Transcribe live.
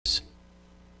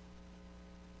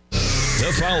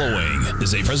The following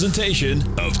is a presentation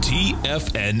of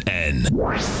TFNN.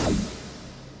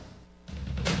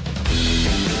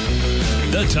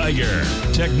 The Tiger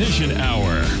Technician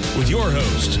Hour with your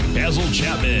host, Basil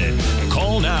Chapman.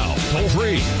 Call now, toll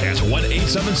free at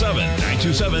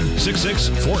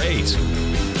 1-877-927-6648.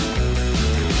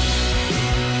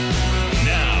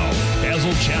 Now,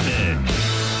 Basil Chapman.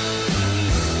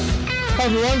 Hi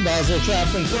everyone, Basil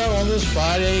Chapman on this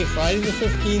Friday the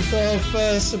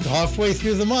 15th of halfway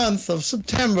through the month of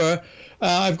September.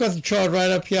 I've got the chart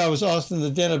right up here. I was asked in the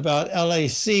den about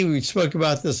LAC. We spoke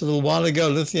about this a little while ago,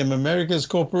 Lithium Americas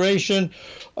Corporation.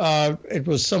 It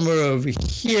was somewhere over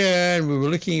here, and we were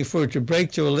looking for it to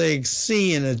break to a leg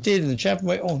C, and it did in the Chapman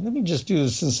way. Oh, let me just do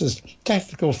this since it's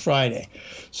Tactical Friday.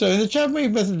 So in the Chapman way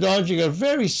methodology, got a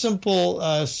very simple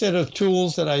set of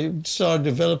tools that I started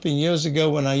developing years ago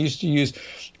when I used to use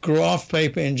graph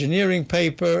paper, engineering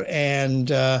paper, and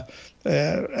a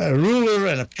ruler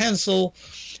and a pencil.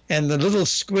 And the little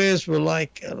squares were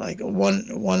like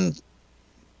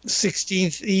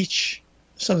 1/16 each,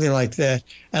 something like that.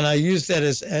 And I used that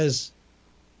as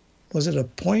was it a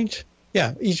point?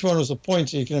 Yeah, each one was a point.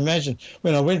 So you can imagine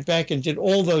when I went back and did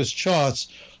all those charts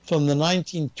from the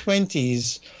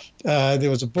 1920s, there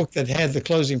was a book that had the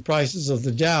closing prices of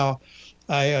the Dow.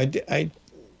 I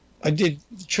did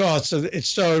charts. So it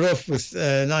started off with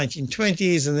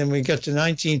 1920s, and then we got to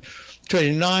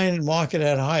 1929. Market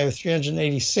had a high of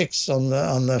 386 on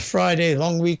the Friday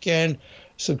long weekend.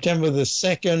 September the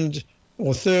 2nd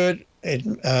or 3rd, it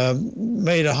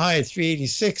made a high of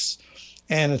 386,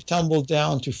 and it tumbled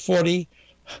down to 40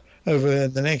 over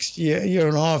the next year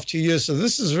and a half, 2 years. So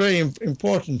this is very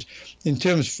important in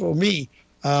terms for me,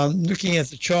 looking at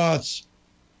the charts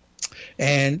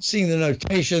and seeing the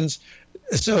notations.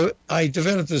 So I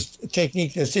developed this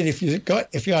technique that said if you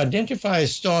identify a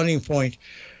starting point,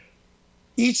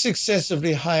 each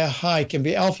successively higher high can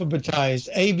be alphabetized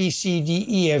A, B, C, D,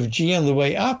 E, F, G on the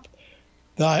way up.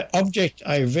 The object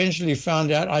I eventually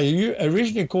found out, I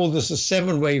originally called this a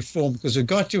 7-wave form because it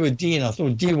got to a D and I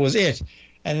thought D was it.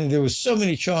 And then there were so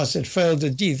many charts that failed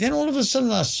at D. Then all of a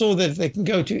sudden I saw that they can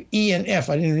go to E and F.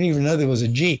 I didn't even know there was a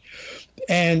G.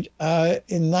 And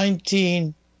in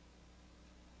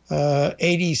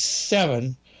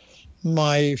 1987,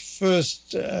 my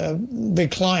first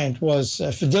big client was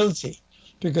Fidelity,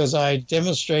 because I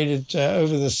demonstrated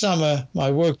over the summer my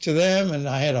work to them, and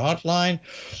I had a hotline.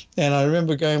 And I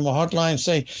remember going to my hotline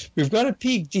saying, we've got a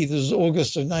peak D. This was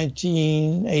August of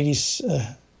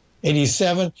 1987. I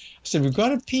said, we've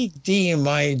got a peak D in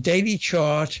my daily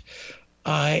chart.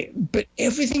 But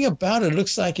everything about it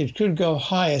looks like it could go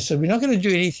higher. So we're not going to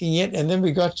do anything yet. And then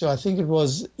we got to, I think it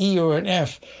was E or an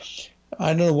F.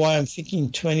 I don't know why I'm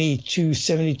thinking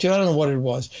 2272. I don't know what it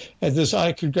was. At this,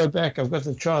 I could go back. I've got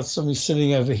the chart. Somebody's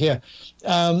sitting over here.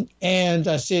 And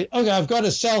I said, okay, I've got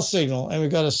a sell signal. And we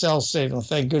got a sell signal,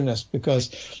 thank goodness, because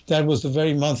that was the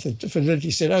very month that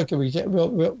Fidelity said, okay,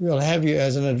 we'll have you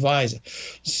as an advisor.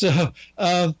 So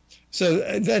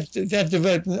that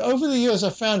developed. And over the years, I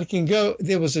found it can go.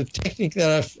 There was a technique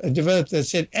that I developed that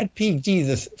said at peak D,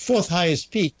 the fourth highest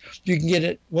peak, you can get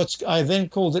it. What I then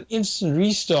called an instant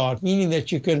restart, meaning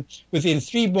that you can, within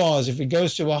 3 bars, if it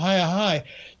goes to a higher high,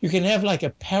 you can have like a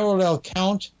parallel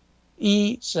count.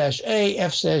 E/A,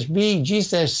 F/B,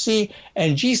 G/C,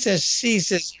 and G/C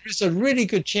says there's a really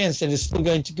good chance that it's still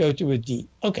going to go to a D.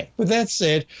 Okay, with that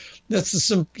said, that's the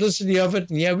simplicity of it.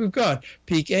 And yeah, we've got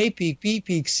peak A, peak B,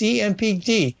 peak C, and peak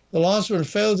D. The last one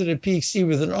failed at a peak C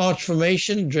with an arch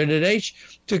formation, dreaded H,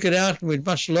 took it out and went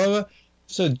much lower.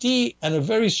 So D and a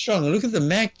very strong. Look at the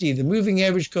MACD, the moving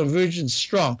average convergence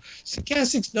strong.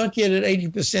 Stochastic's not yet at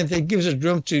 80%. That gives it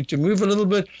room to move a little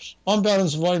bit. On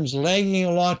balance volume's lagging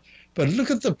a lot. But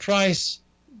look at the price,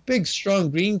 big, strong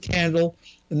green candle.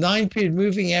 The 9-period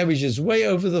moving average is way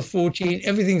over the 14.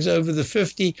 Everything's over the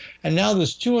 50. And now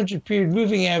this 200-period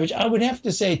moving average, I would have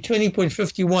to say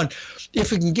 20.51.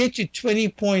 If we can get to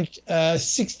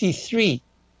 20.63,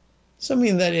 something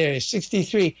in that area,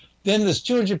 63, then this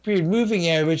 200-period moving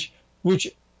average,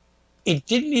 which it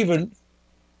didn't even,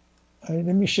 let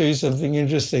me show you something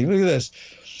interesting. Look at this.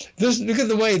 Look at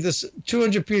the way this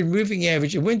 200-period moving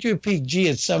average, it went to a peak G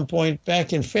at some point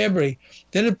back in February.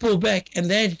 Then it pulled back,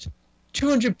 and that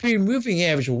 200-period moving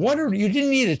average, you didn't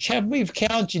need a Chapman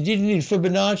count, you didn't need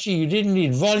Fibonacci, you didn't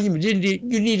need volume, you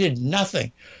needed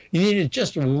nothing. You needed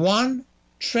just one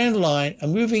trend line, a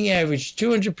moving average,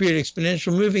 200-period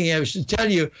exponential moving average to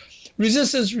tell you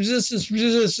resistance, resistance,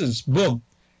 resistance, boom,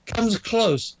 comes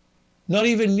close. not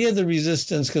even near the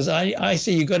resistance, because I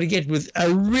say you got to get with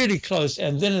really close,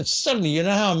 and then it's suddenly, you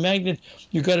know how a magnet,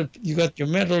 you got your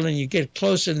metal and you get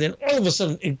close, and then all of a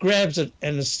sudden it grabs it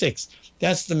and it sticks.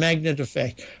 That's the magnet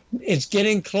effect. It's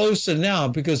getting closer now,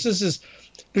 because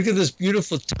look at this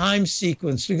beautiful time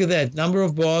sequence. Look at that, number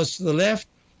of bars to the left,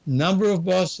 number of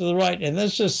bars to the right, and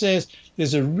this just says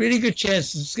there's a really good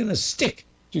chance it's going to stick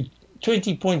to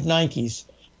 20.90s,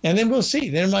 and then we'll see.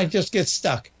 Then it might just get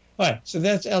stuck. All right, so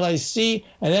that's LIC,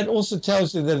 and that also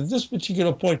tells you that at this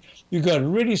particular point, you've got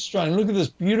really strong. Look at this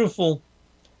beautiful,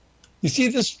 you see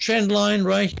this trend line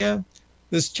right here?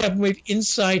 This Chapman Wave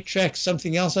Inside Track,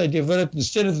 something else I developed.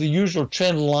 Instead of the usual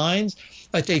trend lines,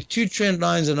 I take two trend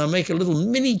lines and I make a little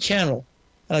mini channel,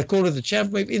 and I call it the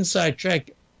Chapman Wave Inside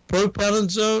Track propellant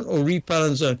zone or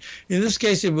repellent zone. In this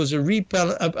case, it was a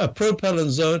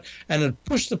propellant zone, and it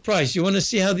pushed the price. You want to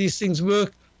see how these things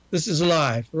work? This is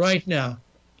live right now.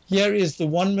 Here is the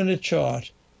 1 minute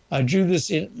chart. I drew this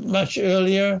in much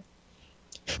earlier.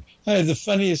 The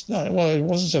funniest, no, well, it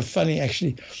wasn't so funny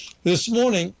actually. This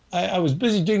morning, I was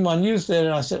busy doing my newsletter,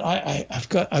 and I said, I've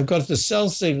got the sell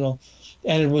signal,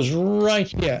 and it was right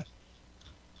here.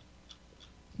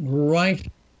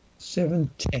 Right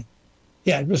 710.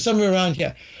 Yeah, it was somewhere around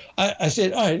here. I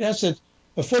said, all right, that's it.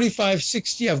 A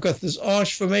 45.60, I've got this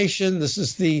arch formation. This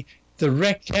is the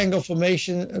rectangle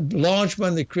formation, a large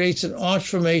one that creates an arch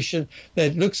formation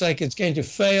that looks like it's going to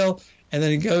fail, and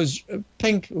then it goes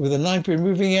pink with a 9-period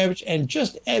moving average. And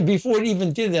just before it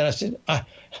even did that, I said,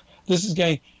 this is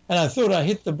going, and I thought I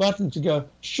hit the button to go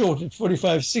short at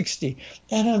 45.60.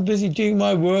 And I'm busy doing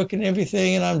my work and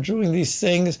everything, and I'm drawing these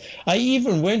things. I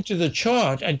even went to the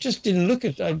chart. I just didn't look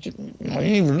at, I didn't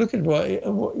even look at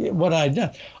what I'd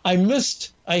done. I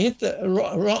hit I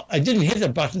didn't hit a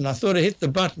button. I thought I hit the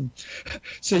button.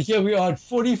 So here we are at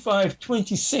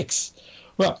 45.26.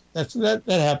 Well, that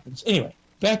happens. Anyway,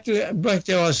 back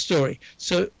to our story.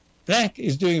 So black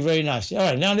is doing very nicely. All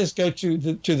right, now let's go to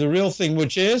the real thing,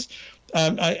 which is,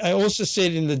 I also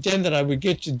said in the den that I would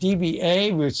get to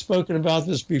DBA. We've spoken about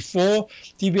this before.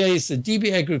 DBA is the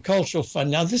DB Agricultural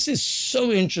Fund. Now, this is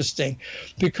so interesting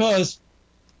because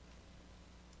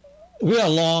we are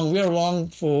long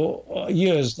for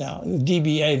years now. The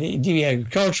DB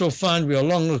Agricultural Fund, we are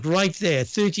long. Look right there.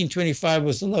 1325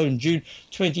 was the low in June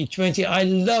 2020. I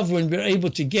love when we're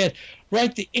able to get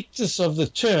right the ictus of the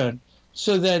turn,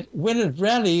 so that when it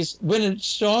rallies, when it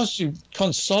starts to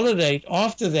consolidate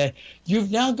after that,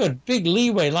 you've now got big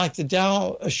leeway, like the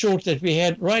Dow short that we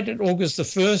had right at August the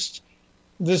 1st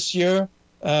this year,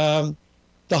 the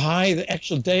high, the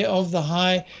actual day of the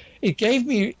high. It gave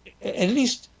me at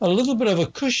least a little bit of a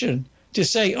cushion to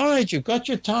say, all right, you've got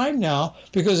your time now,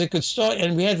 because it could start,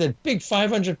 and we had that big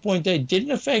 500-point day.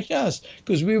 Didn't affect us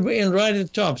because we were in right at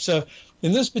the top. So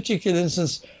in this particular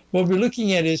instance, what we're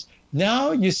looking at is,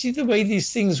 now you see the way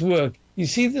these things work. You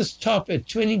see this top at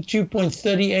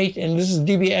 22.38, and this is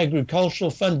DB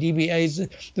Agricultural Fund. DBA is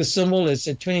the symbol. It's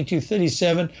at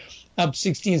 22.37, up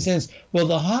 16 cents. Well,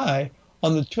 the high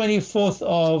on the 24th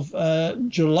of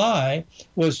July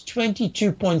was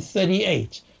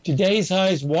 22.38. Today's high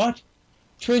is what?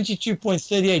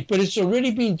 22.38, but it's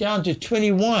already been down to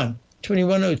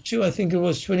 21.02, I think it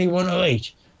was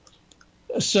 21.08.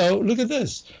 So look at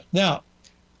this. Now,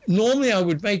 normally I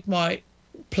would make my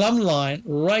plumb line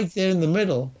right there in the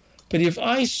middle, but if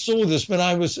I saw this when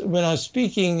I was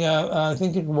speaking, I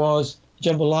think it was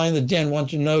Jambalaya in the Den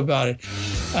wanted to know about it.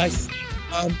 I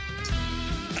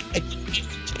didn't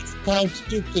take time to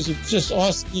do, because it just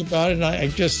asked me about it, and I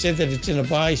just said that it's in a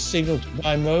buy signal to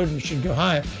buy mode and should go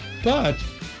higher. But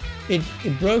it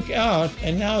broke out,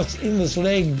 and now it's in this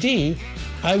leg D.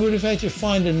 I would have had to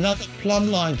find another plumb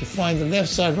line to find the left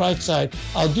side, right side.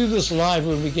 I'll do this live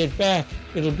when we get back.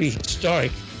 It'll be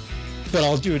historic, but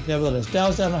I'll do it nevertheless.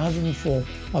 Dow's down 104.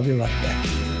 I'll be right back.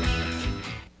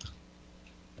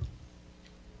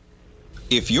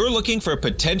 If you're looking for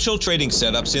potential trading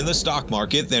setups in the stock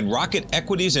market, then Rocket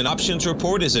Equities and Options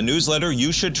Report is a newsletter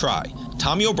you should try.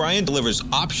 Tommy O'Brien delivers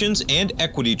options and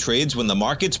equity trades when the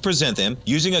markets present them,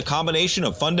 using a combination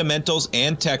of fundamentals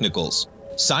and technicals.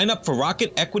 Sign up for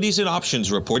Rocket Equities and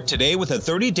Options Report today with a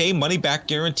 30-day money-back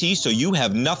guarantee, so you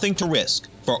have nothing to risk.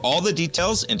 For all the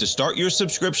details and to start your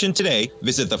subscription today,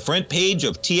 visit the front page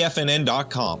of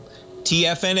TFNN.com.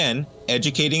 TFNN,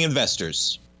 educating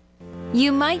investors.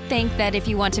 You might think that if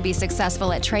you want to be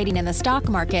successful at trading in the stock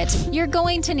market, you're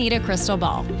going to need a crystal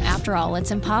ball. After all,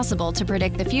 it's impossible to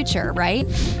predict the future, right?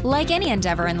 Like any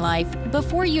endeavor in life,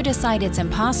 before you decide it's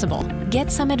impossible, get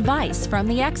some advice from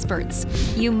the experts.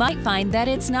 You might find that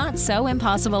it's not so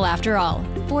impossible after all.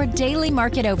 For daily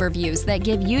market overviews that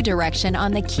give you direction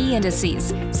on the key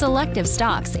indices, selective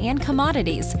stocks, and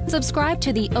commodities, subscribe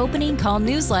to the Opening Call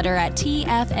newsletter at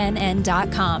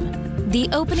TFNN.com. The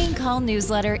Opening Call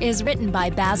newsletter is written by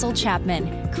Basil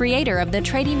Chapman, creator of the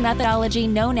trading methodology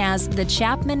known as the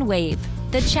Chapman Wave.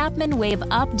 The Chapman Wave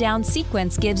up-down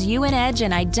sequence gives you an edge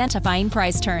in identifying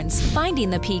price turns, finding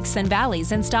the peaks and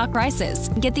valleys in stock prices.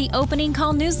 Get the Opening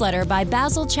Call newsletter by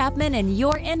Basil Chapman in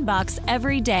your inbox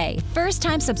every day.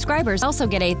 First-time subscribers also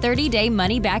get a 30-day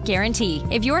money-back guarantee.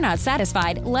 If you're not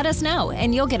satisfied, let us know,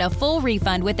 and you'll get a full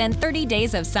refund within 30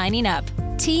 days of signing up.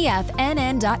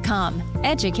 TFNN.com,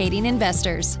 educating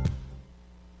investors.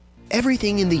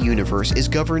 Everything in the universe is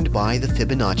governed by the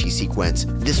Fibonacci sequence.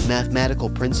 This mathematical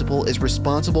principle is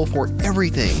responsible for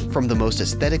everything from the most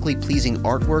aesthetically pleasing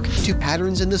artwork to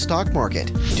patterns in the stock market.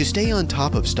 To stay on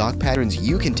top of stock patterns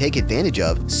you can take advantage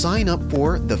of, sign up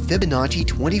for the Fibonacci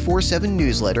 24/7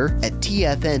 newsletter at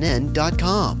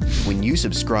TFNN.com. When you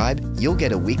subscribe, you'll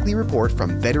get a weekly report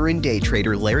from veteran day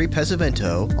trader Larry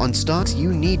Pesavento on stocks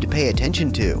you need to pay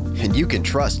attention to. And you can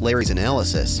trust Larry's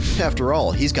analysis. After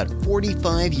all, he's got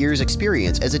 45 years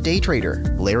experience as a day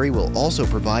trader. Larry will also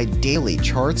provide daily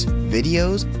charts,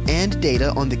 videos, and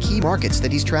data on the key markets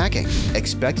that he's tracking.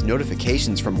 Expect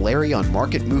notifications from Larry on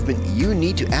market movement you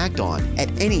need to act on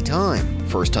at any time.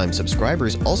 First-time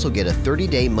subscribers also get a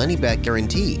 30-day money-back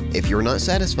guarantee. If you're not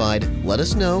satisfied, let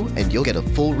us know and you'll get a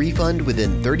full refund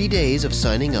within 30 days of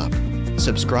signing up.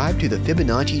 Subscribe to the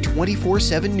Fibonacci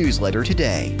 24/7 newsletter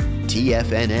today.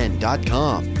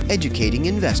 TFNN.com, educating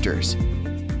investors.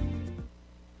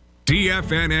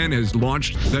 TFNN has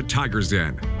launched the Tiger's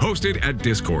Den. Hosted at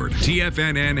Discord,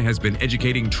 TFNN has been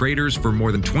educating traders for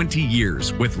more than 20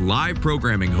 years with live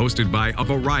programming hosted by a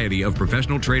variety of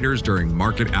professional traders during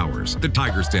market hours. The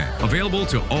Tiger's Den, available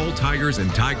to all tigers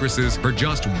and tigresses for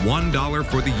just $1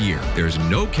 for the year. There's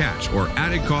no catch or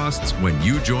added costs when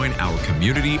you join our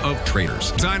community of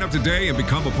traders. Sign up today and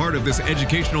become a part of this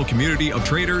educational community of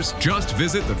traders. Just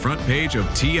visit the front page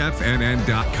of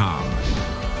TFNN.com.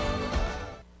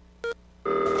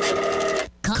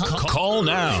 Call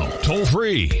now, toll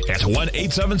free at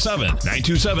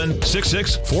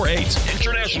 1-877-927-6648.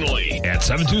 Internationally at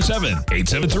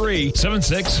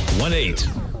 727-873-7618.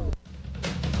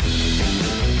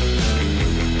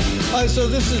 So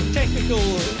this is Technical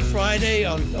Friday.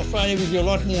 On Friday we do a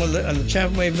lot more on the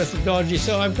Chapman Wave methodology.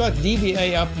 So I've got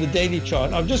DBA up the daily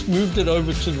chart. I've just moved it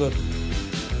over to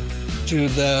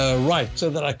the right so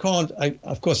that I can't,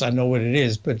 of course I know what it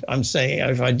is, but I'm saying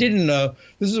if I didn't know,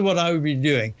 this is what I would be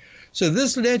doing. So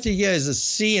this letter here is a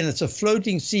C, and it's a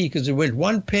floating C because it went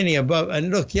 1 penny above.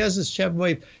 And look, here's this Chapman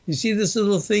Wave. You see this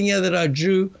little thing here that I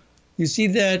drew? You see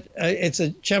that? It's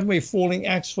a Chapman Wave falling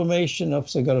axe formation.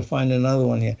 Oops, I've got to find another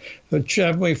one here. A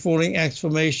Chapman Wave falling axe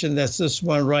formation, that's this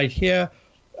one right here.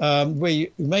 Where you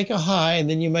make a high and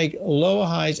then you make lower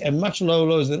highs and much lower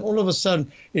lows. Then all of a sudden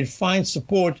it finds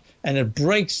support and it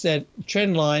breaks that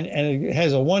trend line and it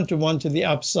has a one-to-one to the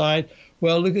upside.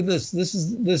 Well, look at this. This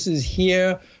is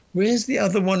here. Where's the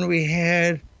other one we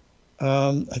had?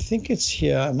 I think it's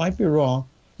here. I might be wrong.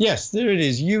 Yes, there it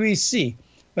is. UEC.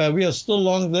 We are still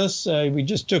long this. We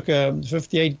just took a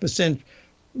 58%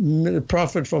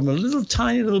 profit from a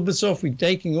tiny little bits off. We're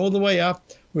taking all the way up.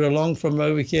 We're along from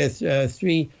over here,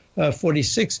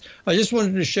 346. I just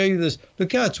wanted to show you this.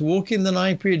 Look how it's walking the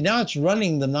 9 period. Now it's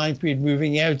running the 9 period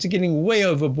moving average. It's getting way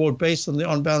overboard based on the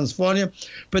on-balance volume.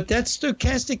 But that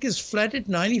stochastic is flat at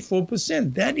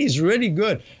 94%. That is really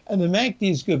good. And the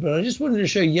MACD is good. But I just wanted to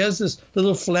show you, here's this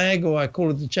little flag, or I call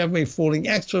it the Chapman Wave falling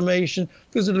axe formation,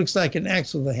 because it looks like an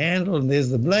axe with a handle. And there's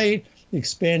the blade, the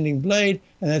expanding blade.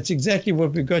 And that's exactly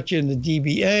what we got you in the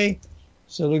DBA.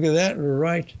 So look at that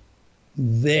right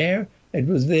there. It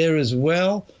was there as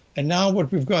well. And now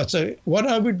what we've got, so what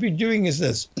I would be doing is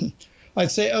this.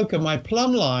 I'd say, okay, my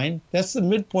plumb line, that's the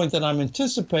midpoint that I'm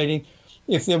anticipating.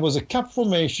 If there was a cup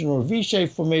formation or a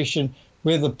V-shaped formation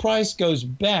where the price goes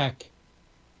back,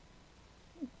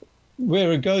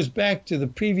 where it goes back to the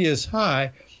previous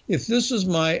high, if this is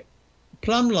my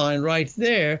plumb line right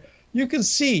there, you can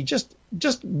see just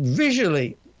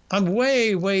visually, I'm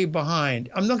way, way behind.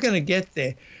 I'm not going to get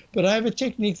there. But I have a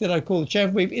technique that I call the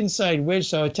Chapman Wave inside wedge.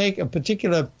 So I take a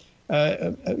particular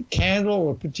candle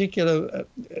or a particular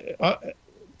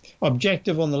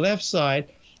objective on the left side,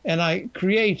 and I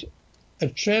create a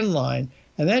trend line.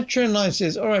 And that trend line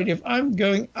says, all right, if I'm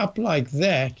going up like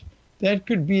that, that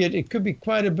could be it. It could be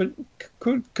quite a bit,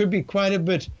 could be quite a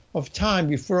bit of time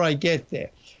before I get there.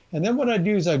 And then what I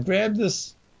do is I grab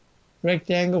this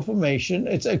rectangle formation.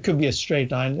 It could be a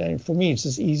straight line. And for me, it's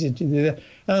just easier to do that.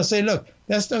 And I'll say, look,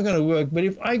 that's not going to work. But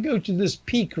if I go to this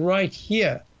peak right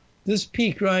here,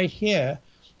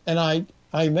 and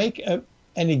I make an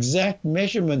exact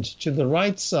measurement to the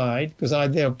right side, because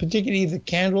there are particularly the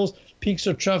candles, peaks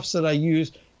or troughs that I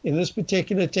use in this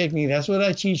particular technique. That's what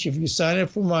I teach. If you sign up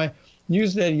for my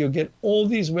newsletter, you'll get all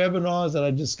these webinars that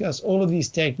I discuss all of these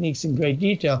techniques in great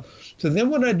detail. So then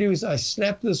what I do is I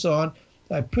slap this on,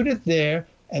 I put it there,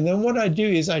 and then what I do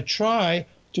is I try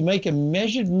to make a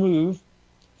measured move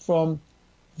from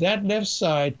that left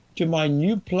side to my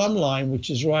new plumb line, which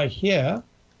is right here.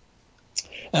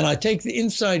 And I take the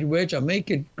inside wedge, I make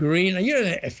it green.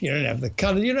 If you don't have the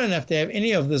color, you don't have to have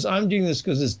any of this. I'm doing this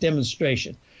because it's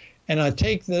demonstration. And I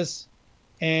take this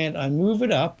and I move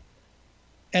it up,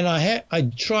 and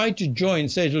I try to join,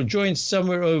 so it'll join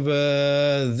somewhere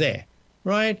over there,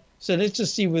 right? So let's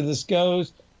just see where this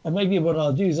goes. And maybe what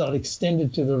I'll do is I'll extend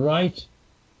it to the right.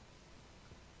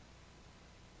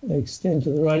 Extend to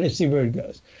the right. Let's see where it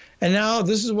goes. And now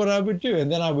this is what I would do.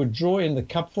 And then I would draw in the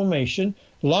cup formation,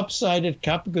 lopsided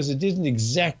cup, because it isn't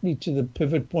exactly to the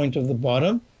pivot point of the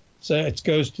bottom. So it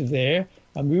goes to there.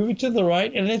 I move it to the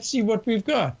right, and let's see what we've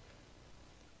got.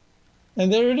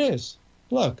 And there it is.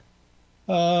 Look.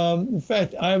 In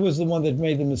fact, I was the one that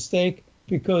made the mistake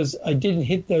because I didn't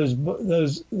hit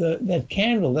that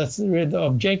candle. That's the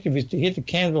objective, is to hit the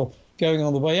candle going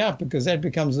on the way up, because that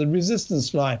becomes the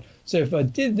resistance line. So if I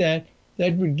did that,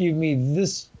 that would give me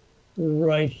this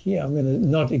right here. I'm going to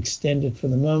not extend it for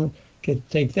the moment.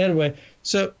 Take that away.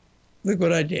 So look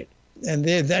what I did. And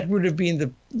there, that would have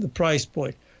been the price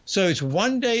point. So it's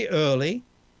 1 day early.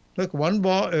 Look, 1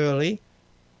 bar early.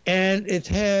 And it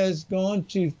has gone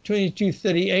to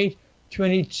 22.38.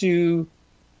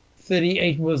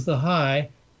 22.38 was the high,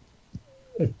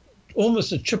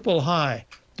 almost a triple high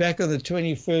back on the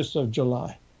 21st of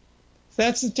July.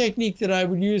 That's the technique that I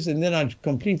would use, and then I'd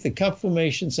complete the cup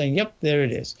formation saying, yep, there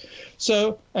it is.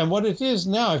 So, and what it is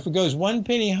now, if it goes 1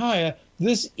 penny higher,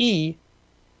 this E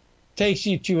takes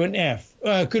you to an F.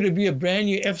 Could it be a brand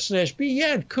new F/B?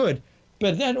 Yeah, it could.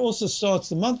 But that also starts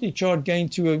the monthly chart going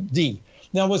to a D.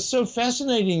 Now, what's so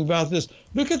fascinating about this,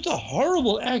 look at the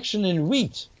horrible action in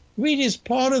wheat. Wheat is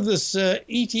part of this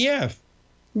ETF.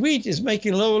 Wheat is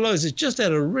making lower lows. It just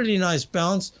had a really nice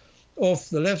bounce off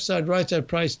the left side, right side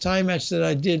price time match that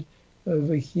I did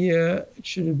over here. It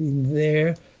should have been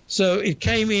there. So it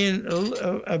came in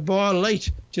a bar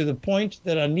late to the point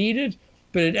that I needed,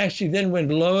 but it actually then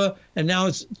went lower, and now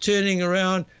it's turning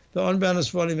around. The on-balance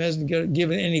volume hasn't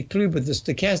given any clue, but the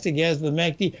stochastic has, the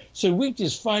MACD. So wheat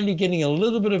is finally getting a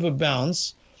little bit of a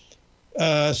bounce.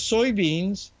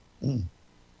 Soybeans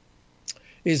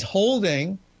is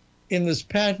holding in this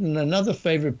pattern, another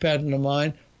favorite pattern of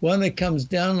mine, one that comes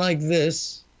down like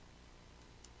this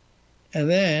and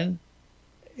then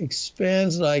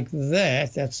expands like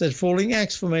that. That's that falling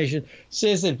axe formation.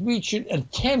 Says that wheat should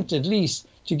attempt at least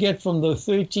to get from the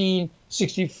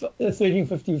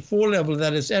 1354 level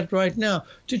that it's at right now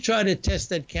to try to test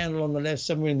that candle on the left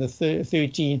somewhere in the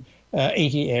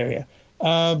 1380 area.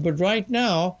 But right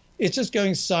now, it's just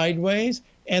going sideways,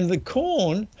 and the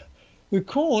corn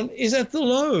is at the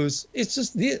lows. It's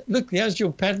just, look, here's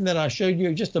your pattern that I showed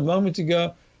you just a moment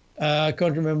ago. I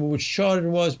can't remember which chart it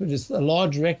was, but it's a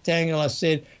large rectangle, I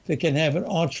said, that can have an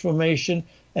arch formation.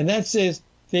 And that says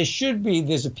there's a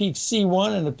peak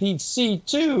C1 and a peak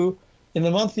C2 in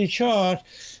the monthly chart.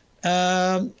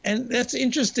 And that's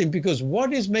interesting, because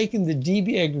what is making the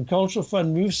DB Agricultural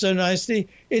Fund move so nicely?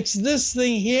 It's this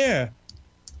thing here,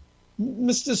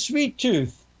 Mr. Sweet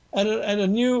Tooth, at a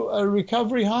new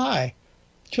recovery high,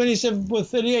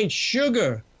 27.38.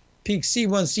 Sugar, peak C1,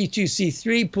 C2,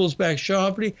 C3, pulls back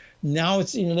sharply. Now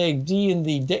it's in leg D in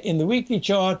the weekly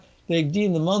chart, leg D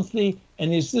in the monthly,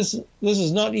 and this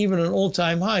is not even an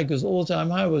all-time high, because the all-time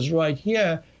high was right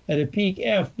here at a peak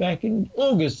F back in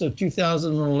August of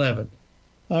 2011.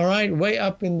 All right, way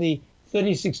up in the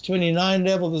 36.29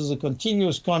 level. This is a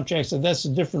continuous contract, so that's a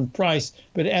different price,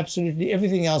 but absolutely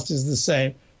everything else is the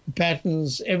same. The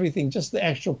patterns, everything, just the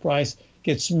actual price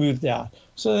gets smoothed out.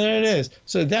 So there it is.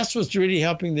 So that's what's really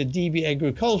helping the DB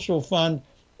Agricultural Fund.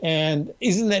 And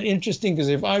isn't that interesting? Because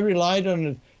if I relied on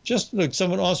it, just look,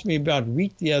 someone asked me about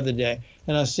wheat the other day,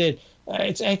 and I said,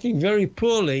 it's acting very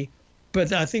poorly,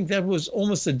 but I think that was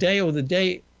almost the day or the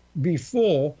day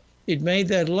before it made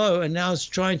that low, and now it's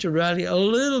trying to rally a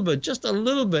little bit, just a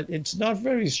little bit. It's not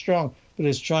very strong, but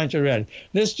it's trying to rally.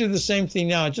 Let's do the same thing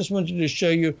now. I just wanted to show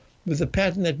you with the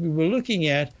pattern that we were looking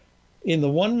at in the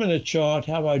 1 minute chart,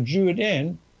 how I drew it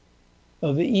in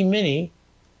of the E-mini.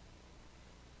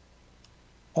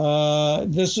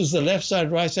 This was the left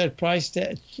side, right side price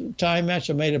time match.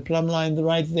 I made a plumb line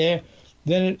right there.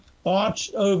 Then it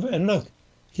arched over, and look,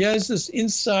 here's this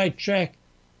inside track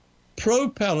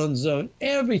propellant zone.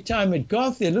 Every time it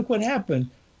got there, look what happened.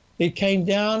 It came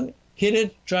down, hit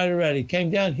it, tried to rally.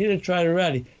 Came down, hit it, tried to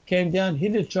rally. Came down,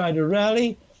 hit it, tried to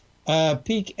rally.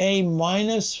 Peak A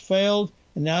minus failed,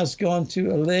 and now it's gone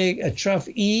to a trough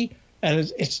E, and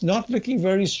it's not looking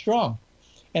very strong.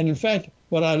 And in fact,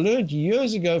 what I learned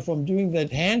years ago from doing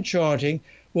that hand charting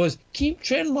was keep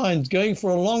trend lines going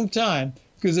for a long time,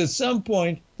 because at some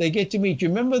point they get to meet. You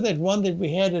remember that one that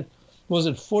we had was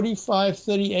it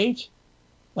 45.38?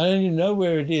 I don't even know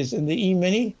where it is in the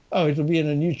E-mini. Oh, it'll be in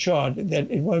a new chart.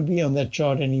 That it won't be on that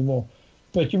chart anymore.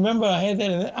 But you remember I had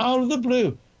that, and out of the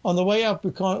blue, on the way up,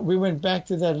 we went back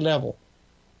to that level.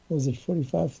 Was it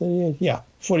 45.38? Yeah,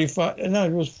 45. No, I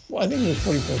think it was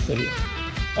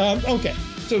 44.38. Okay.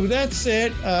 So with that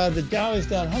said, the Dow is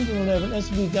down 111,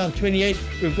 S&P is down 28.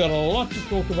 We've got a lot to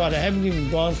talk about. I haven't even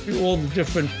gone through all the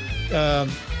different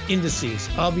indices.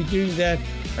 I'll be doing that.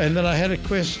 And then I had a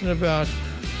question about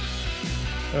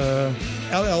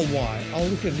LLY. I'll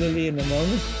look at Lily in a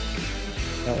moment.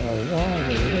 LLY,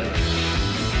 there it is.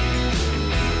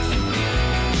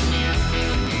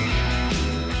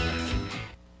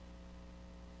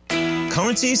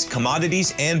 Currencies,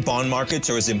 commodities, and bond markets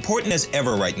are as important as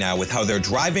ever right now with how they're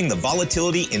driving the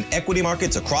volatility in equity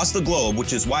markets across the globe,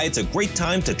 which is why it's a great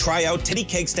time to try out Teddy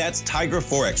Kegstad's Tiger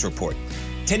Forex Report.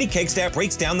 Teddy Kegstad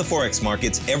breaks down the Forex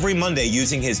markets every Monday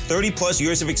using his 30-plus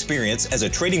years of experience as a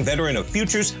trading veteran of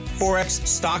futures, Forex,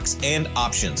 stocks, and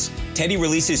options. Teddy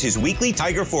releases his weekly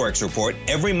Tiger Forex Report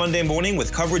every Monday morning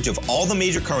with coverage of all the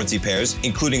major currency pairs,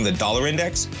 including the dollar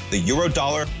index, the euro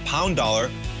dollar, pound dollar,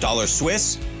 dollar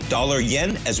Swiss, dollar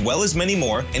yen, as well as many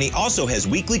more, and he also has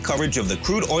weekly coverage of the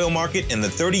crude oil market and the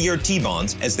 30-year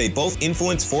T-bonds, as they both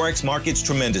influence Forex markets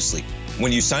tremendously.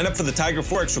 When you sign up for the Tiger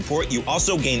Forex Report, you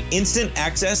also gain instant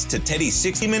access to Teddy's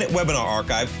 60-minute webinar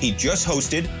archive he just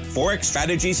hosted, Forex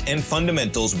Strategies and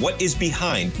Fundamentals, What is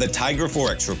Behind the Tiger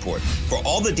Forex Report. For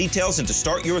all the details and to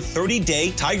start your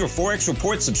 30-day Tiger Forex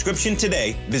Report subscription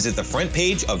today, visit the front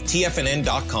page of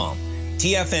TFNN.com.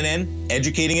 TFNN,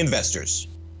 educating investors.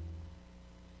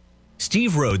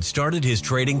 Steve Rhodes started his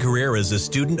trading career as a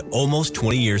student almost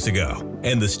 20 years ago,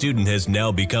 and the student has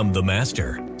now become the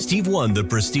master. Steve won the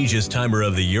prestigious Timer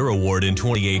of the Year award in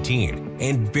 2018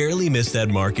 and barely missed that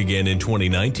mark again in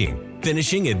 2019,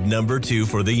 finishing at number 2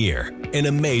 for the year. An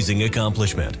amazing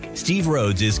accomplishment. Steve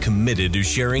Rhodes is committed to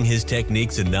sharing his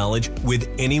techniques and knowledge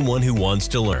with anyone who wants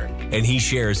to learn, and he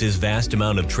shares his vast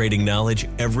amount of trading knowledge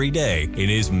every day in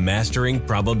his Mastering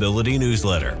Probability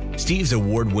newsletter. Steve's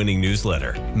award-winning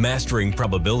newsletter, Mastering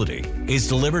Probability, is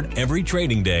delivered every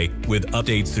trading day with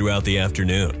updates throughout the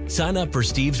afternoon. Sign up for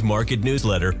Steve's market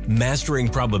newsletter, Mastering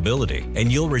Probability,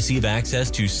 and you'll receive access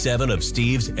to 7 of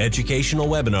Steve's educational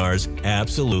webinars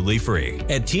absolutely free.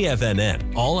 At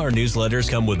TFNN, all our newsletters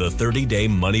come with a 30-day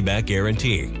money-back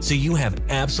guarantee, so you have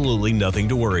absolutely nothing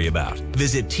to worry about.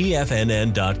 Visit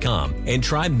TFNN.com and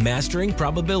try Mastering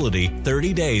Probability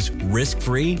 30 days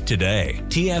risk-free today.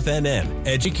 TFNN,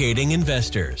 educating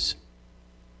investors.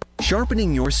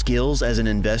 Sharpening your skills as an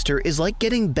investor is like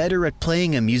getting better at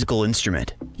playing a musical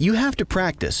instrument. You have to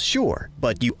practice, sure,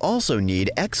 but you also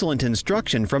need excellent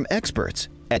instruction from experts.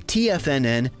 At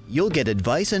TFNN, you'll get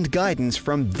advice and guidance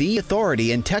from the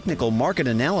authority in technical market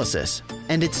analysis.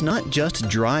 And it's not just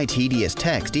dry, tedious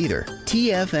text either.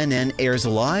 TFNN airs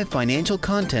live financial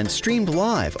content streamed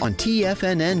live on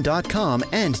TFNN.com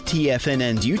and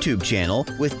TFNN's YouTube channel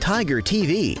with Tiger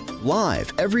TV,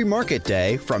 live every market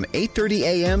day from 8:30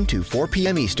 a.m. to 4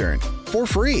 p.m. Eastern. For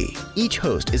free. Each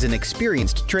host is an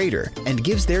experienced trader and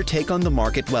gives their take on the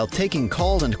market while taking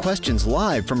calls and questions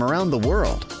live from around the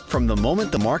world. From the moment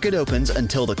the market opens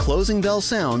until the closing bell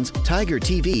sounds, Tiger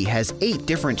TV has 8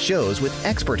 different shows with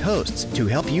expert hosts to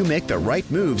help you make the right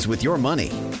moves with your money.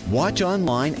 Watch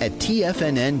online at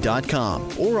TFNN.com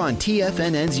or on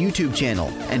TFNN's YouTube channel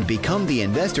and become the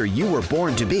investor you were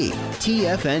born to be.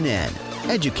 TFNN,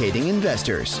 educating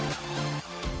investors.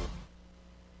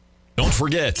 Don't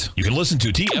forget, you can listen to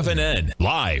TFNN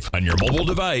live on your mobile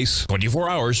device 24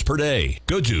 hours per day.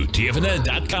 Go to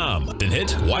TFNN.com, then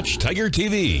hit Watch Tiger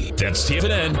TV. That's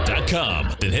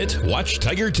TFNN.com, then hit Watch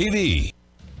Tiger TV.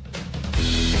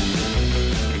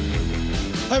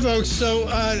 Hi, folks. So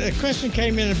a question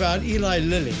came in about Eli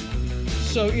Lilly.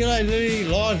 So Eli Lilly,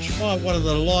 large farm, one of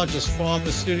the largest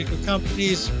pharmaceutical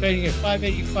companies, trading at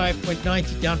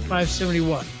 585.90, down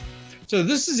 571. So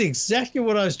this is exactly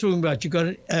what I was talking about. You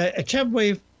got a Chapman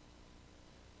wave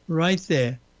right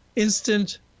there.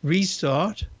 Instant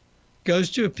restart,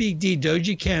 goes to a peak D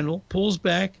doji candle, pulls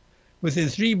back within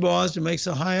 3 bars, it makes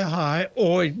a higher high,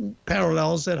 or it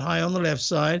parallels that high on the left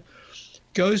side,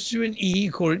 goes to an E,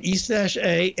 call it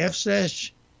E/A,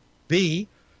 F/B,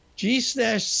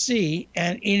 G/C,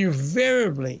 and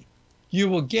invariably you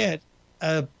will get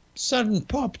a sudden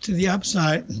pop to the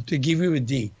upside to give you a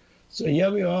D. So here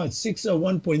we are at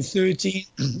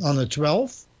 601.13 on the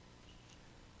 12th.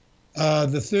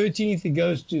 The 13th, it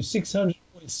goes to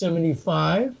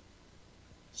 600.75.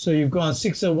 So you've gone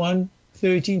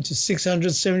 601.13 to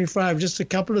 675, just a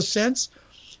couple of cents.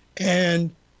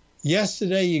 And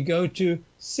yesterday you go to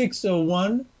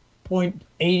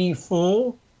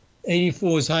 601.84.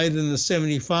 84 is higher than the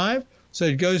 75. So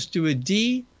it goes to a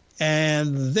D,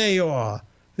 and there you are.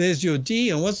 There's your D.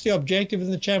 And what's the objective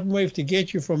in the Chapman wave? To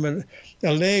get you from a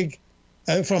leg,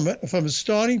 from a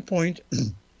starting point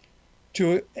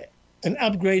to an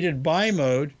upgraded buy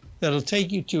mode that'll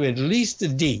take you to at least a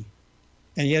D.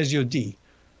 And here's your D.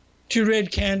 2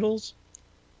 red candles,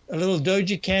 a little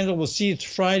doji candle. We'll see it's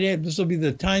Friday. This will be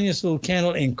the tiniest little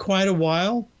candle in quite a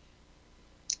while.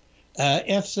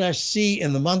 F/C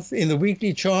in the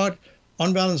weekly chart.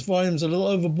 Unbalanced volumes a little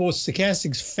overbought.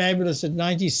 Stochastic's fabulous at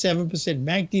 97%.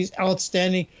 MACD's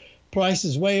outstanding. Price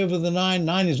is way over the 9.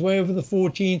 9 is way over the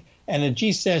 14. And a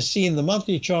G/C in the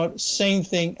monthly chart, same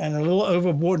thing, and a little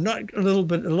overbought. Not a little,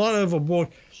 but a lot overbought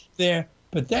there.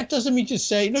 But that doesn't mean to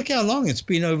say, look how long it's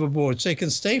been overbought, so it can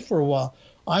stay for a while.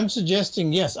 I'm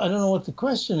suggesting, yes, I don't know what the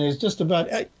question is, just about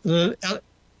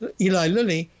Eli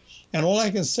Lilly. And all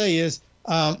I can say is,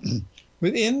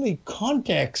 within the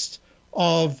context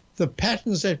of the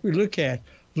patterns that we look at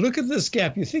this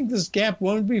gap. You think this gap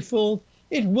won't be filled?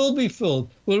 It will be filled.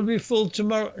 Will it be filled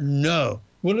tomorrow? No.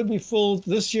 Will it be filled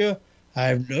this year? I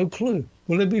have no clue.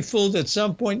 Will it be filled at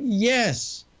some point?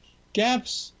 Yes.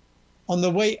 Gaps on the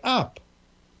way up,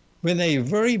 when they're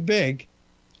very big,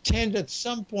 tend at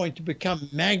some point to become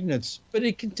magnets, but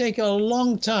it can take a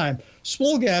long time.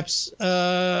 Small gaps,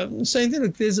 same thing.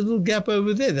 Look, there's a little gap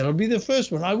over there. That'll be the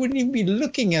first one. I wouldn't even be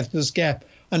looking at this gap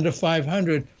under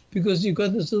 500 because you've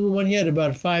got this little one here at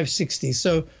about 560.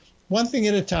 So one thing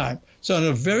at a time. So on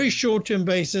a very short-term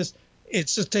basis,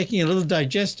 it's just taking a little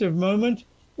digestive moment.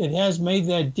 It has made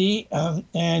that D,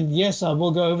 and yes, I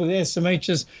will go over the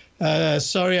SMHs.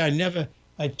 Sorry, I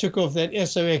took off that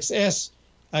SOXS.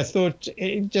 I thought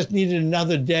it just needed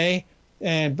another day,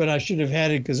 but I should have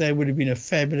had it because that would have been a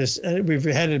fabulous. We've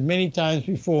had it many times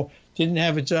before, didn't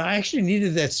have it. So I actually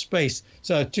needed that space,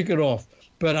 so I took it off.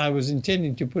 But I was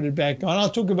intending to put it back on. I'll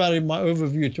talk about it in my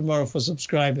overview tomorrow for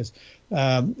subscribers.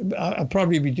 I'll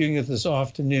probably be doing it this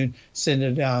afternoon, send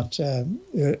it out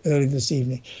early this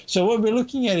evening. So what we're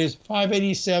looking at is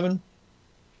 587.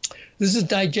 This is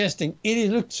digesting. It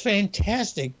looks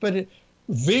fantastic, but it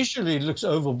visually looks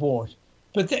overbought.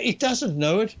 But it doesn't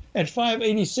know it. At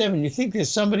 587, you think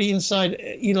there's somebody inside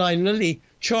Eli Lilly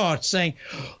chart saying,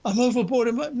 I'm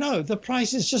overbought. No, the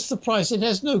price is just the price. It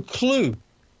has no clue.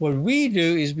 What we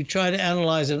do is we try to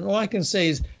analyze it. And all I can say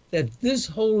is that this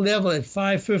whole level at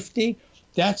 550,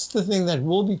 that's the thing that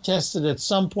will be tested at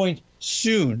some point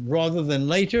soon rather than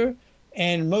later.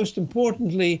 And most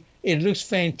importantly, it looks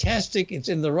fantastic. It's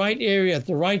in the right area at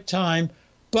the right time,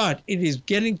 but it is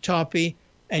getting toppy.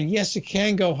 And yes, it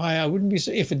can go higher. I wouldn't be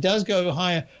so if it does go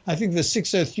higher. I think the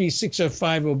 603,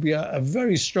 605 will be a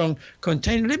very strong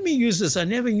container. Let me use this. I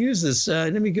never use this.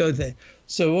 Let me go there.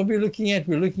 So what we're looking at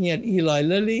Eli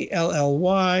Lilly,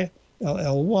 LLY.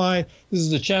 This is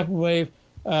the Chapman wave,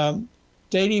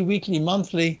 daily, weekly,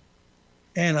 monthly,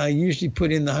 and I usually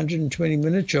put in the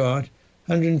 120-minute chart.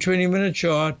 120-minute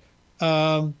chart.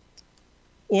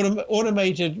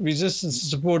 Automated resistance and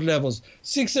support levels.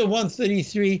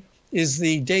 601.33 is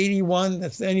the daily one.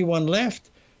 That's the only one left.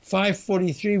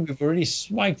 543, we've already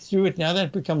swiped through it. Now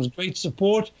that becomes great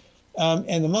support.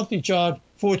 And the monthly chart,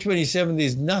 427,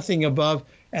 there's nothing above.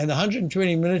 And the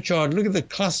 120-minute chart, look at the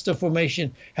cluster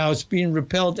formation, how it's been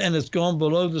repelled and it's gone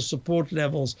below the support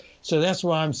levels. So that's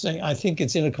why I'm saying I think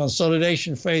it's in a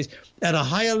consolidation phase at a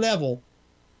higher level.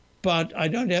 But I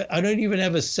don't even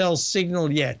have a sell signal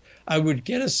yet. I would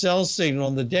get a sell signal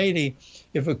on the daily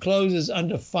if it closes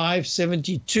under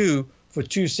 572 for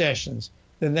 2 sessions.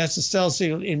 Then that's a sell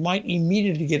signal. It might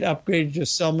immediately get upgraded to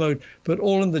sell mode, but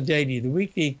all in the daily. The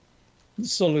weekly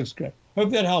still looks great.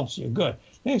 Hope that helps you. Good.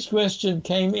 Next question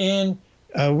came in.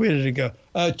 Where did it go?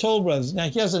 Toll Brothers. Now,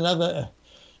 here's another.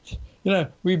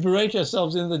 we berate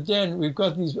ourselves in the den. We've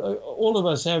got these, all of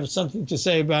us have something to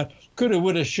say about coulda,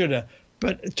 woulda, shoulda.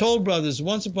 But Toll Brothers,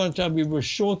 once upon a time, we were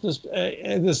short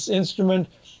this instrument.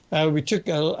 We took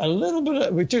a little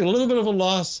bit of a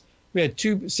loss. We had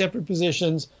two separate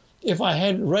positions. If I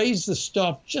had raised the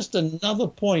stop just another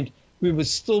point, we would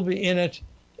still be in it.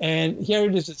 And here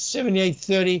it is at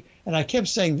 78.30. And I kept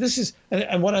saying, this is,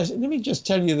 and let me just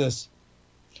tell you this.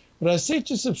 What I said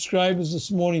to subscribers this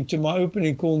morning to my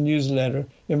opening call newsletter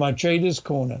in my Traders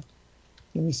Corner.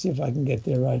 Let me see if I can get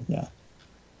there right now.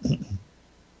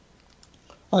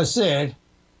 I said,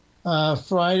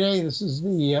 Friday, this is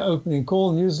the opening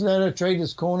call newsletter,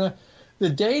 Traders Corner. The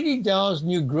daily Dow's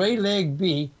new gray leg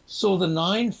B saw the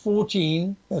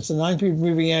 914, that's the 9-period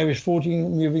moving average,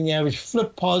 14 moving average,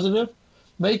 flip positive,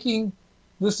 making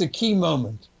this a key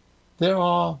moment. There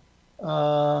are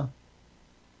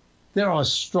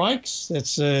strikes,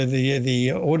 that's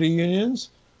the order unions,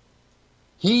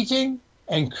 heating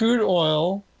and crude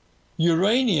oil,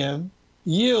 uranium,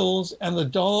 yields, and the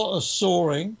dollar are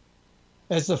soaring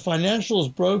as the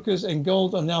financials, brokers, and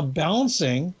gold are now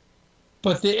bouncing,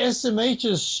 but the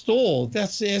SMHs stalled.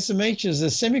 That's the SMHs, the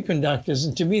semiconductors,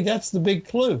 and to me, that's the big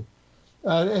clue. The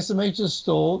SMHs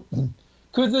stalled.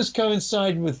 Could this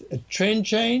coincide with a trend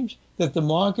change that the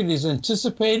market is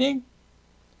anticipating?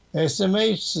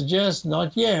 SMH suggests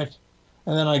not yet,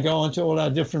 and then I go on to all our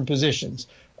different positions.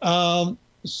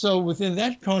 So within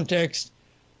that context,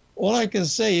 all I can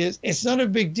say is it's not a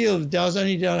big deal. The Dow's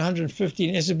only down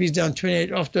 115, S&P's down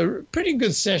 28 after a pretty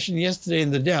good session yesterday in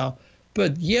the Dow.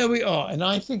 But here we are, and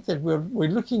I think that we're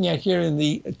looking at here in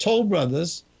the Toll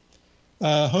Brothers,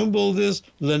 home builders.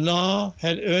 Lennar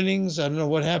had earnings. I don't know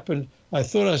what happened. I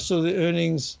thought I saw the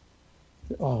earnings.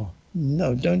 Oh,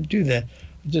 no, don't do that.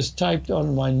 I just typed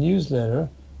on my newsletter.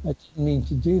 I didn't mean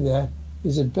to do that.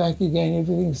 Is it back again?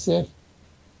 Everything set?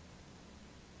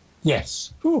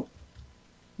 Yes. Whew.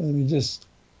 Let me just,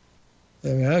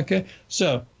 there we go. Okay.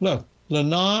 So look,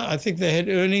 Lennar, I think they had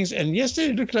earnings, and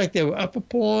yesterday it looked like they were up a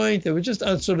point. They were just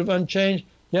sort of unchanged.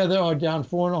 Yeah, they are down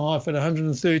 4.5 at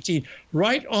 113,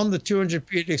 right on the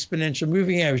 200-period exponential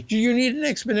moving average. Do you need an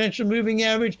exponential moving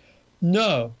average?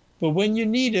 No. But when you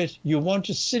need it, you want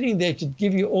it sitting there to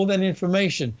give you all that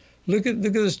information. Look at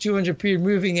this 200-period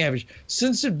moving average.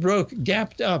 Since it broke,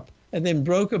 gapped up, and then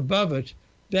broke above it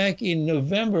back in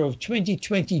November of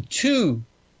 2022,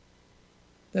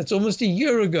 that's almost a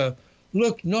year ago.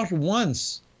 Look, not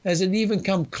once has it even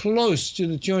come close to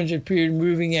the 200-period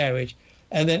moving average.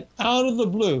 And then out of the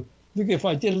blue, look, if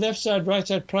I did left side, right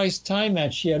side price time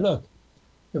match here, look,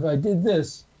 if I did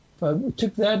this, if I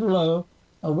took that low,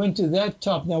 I went to that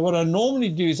top. Now, what I normally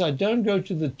do is I don't go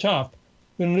to the top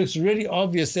when it looks really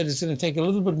obvious that it's going to take a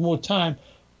little bit more time.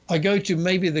 I go to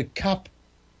maybe the cup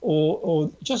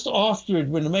or just after it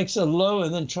when it makes a low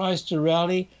and then tries to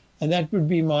rally, and that would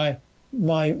be my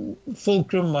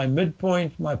fulcrum, my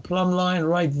midpoint, my plumb line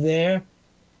right there.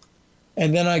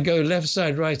 And then I go left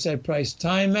side, right side price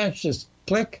time match, just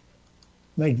click,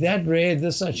 make that red.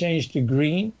 This I change to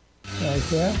green, like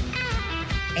that.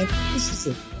 And this is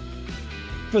it.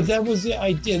 But that was the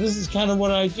idea. This is kind of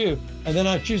what I do. And then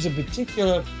I choose a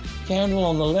particular candle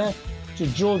on the left to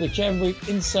draw the Chapman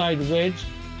inside wedge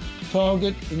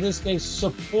target, in this case,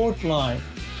 support line.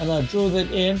 And I draw that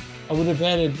in. I would have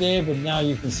had it there, but now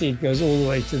you can see it goes all the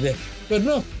way to there. But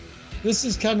look, this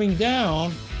is coming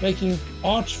down, making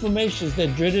arch formations,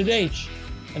 that dreaded H,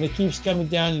 and it keeps coming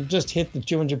down and just hit the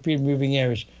 200-period moving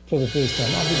average for the first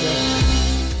time. I'll be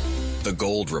back. The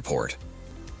Gold Report.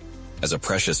 As a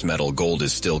precious metal, gold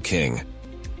is still king.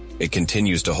 It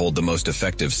continues to hold the most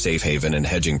effective safe haven and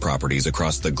hedging properties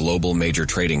across the global major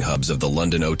trading hubs of the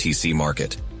London OTC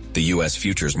market, the U.S.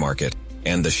 futures market,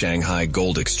 and the Shanghai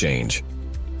Gold Exchange.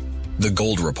 The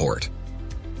Gold Report.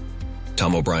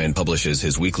 Tom O'Brien publishes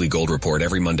his weekly gold report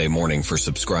every Monday morning for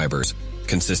subscribers,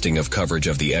 consisting of coverage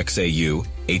of the XAU,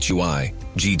 HUI,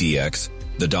 GDX,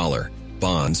 the dollar,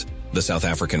 bonds, the South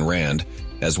African rand,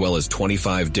 as well as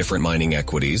 25 different mining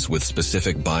equities with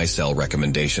specific buy-sell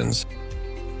recommendations.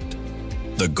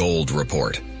 The Gold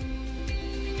Report.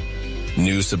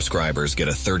 New subscribers get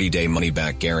a 30-day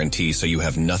money-back guarantee, so you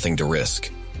have nothing to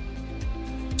risk.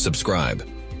 Subscribe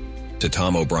to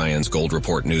Tom O'Brien's Gold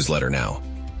Report newsletter now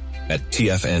at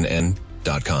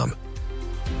TFNN.com.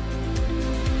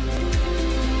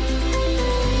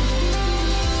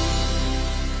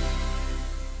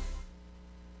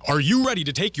 Are you ready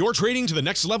to take your trading to the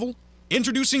next level?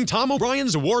 Introducing Tom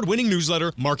O'Brien's award-winning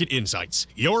newsletter, Market Insights,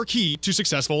 your key to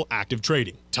successful active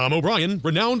trading. Tom O'Brien,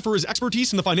 renowned for his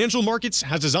expertise in the financial markets,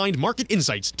 has designed Market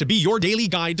Insights to be your daily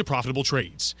guide to profitable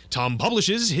trades. Tom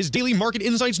publishes his daily Market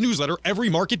Insights newsletter every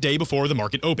market day before the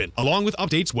market open, along with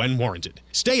updates when warranted.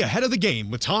 Stay ahead of the game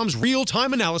with Tom's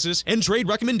real-time analysis and trade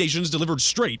recommendations delivered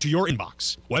straight to your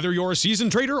inbox. Whether you're a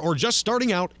seasoned trader or just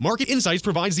starting out, Market Insights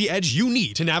provides the edge you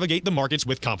need to navigate the markets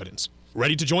with confidence.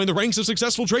 Ready to join the ranks of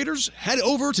successful traders? Head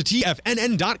over to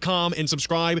TFNN.com and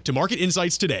subscribe to Market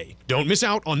Insights today. Don't miss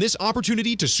out on this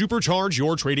opportunity to supercharge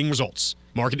your trading results.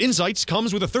 Market Insights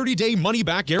comes with a 30-day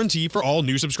money-back guarantee for all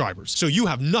new subscribers, so you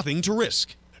have nothing to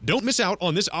risk. Don't miss out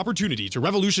on this opportunity to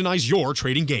revolutionize your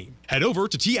trading game. Head over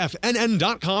to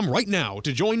TFNN.com right now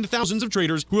to join the thousands of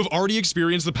traders who have already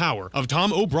experienced the power of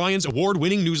Tom O'Brien's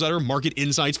award-winning newsletter, Market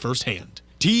Insights, firsthand.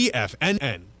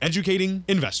 TFNN, educating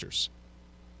investors.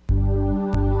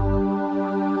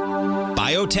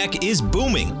 Biotech is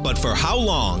booming, but for how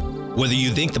long? Whether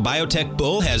you think the biotech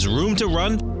bull has room to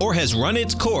run or has run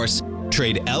its course,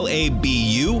 trade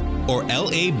LABU or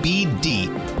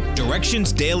LABD.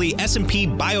 Direction's daily S&P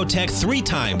Biotech 3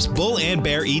 times bull and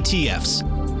bear ETFs.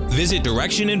 Visit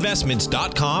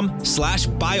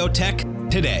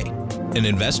directioninvestments.com/biotech today. An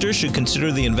investor should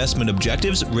consider the investment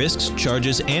objectives, risks,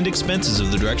 charges, and expenses of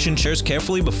the Direction shares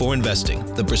carefully before investing.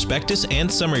 The prospectus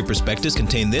and summary prospectus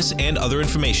contain this and other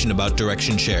information about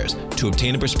Direction shares. To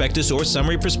obtain a prospectus or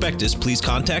summary prospectus, please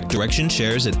contact Direction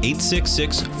shares at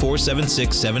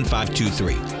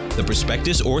 866-476-7523. The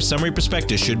prospectus or summary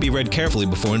prospectus should be read carefully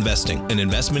before investing. An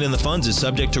investment in the funds is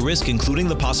subject to risk, including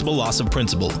the possible loss of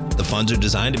principal. The funds are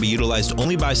designed to be utilized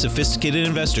only by sophisticated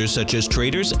investors such as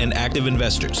traders and active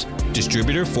investors.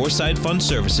 Distributor Foreside Fund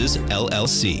Services,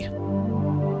 LLC.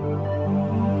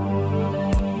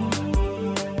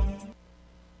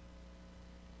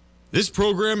 This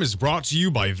program is brought to you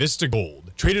by Vista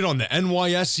Gold, traded on the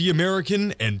NYSE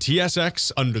American and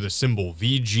TSX under the symbol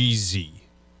VGZ.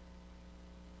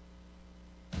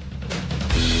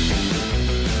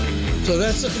 So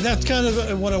that's kind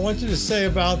of what I wanted to say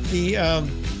about the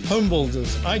home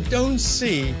builders. I don't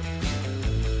see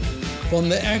from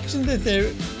the action that they're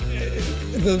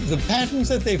the patterns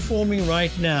that they're forming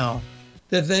right now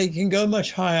that they can go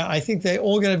much higher. I think they're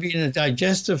all going to be in a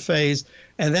digestive phase,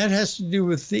 and that has to do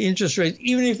with the interest rates.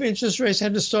 Even if interest rates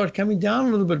had to start coming down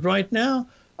a little bit right now,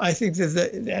 I think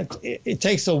that it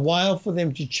takes a while for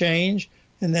them to change,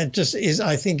 and that just is,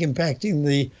 I think, impacting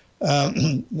the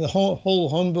whole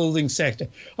home building sector.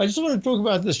 I just want to talk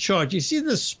about this chart. You see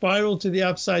this spiral to the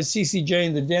upside, CCJ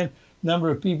and the Den.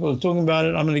 Number of people are talking about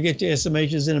it. I'm going to get to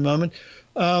SMHs in a moment.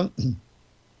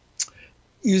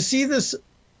 You see this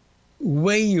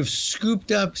way you've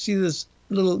scooped up, see this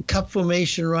little cup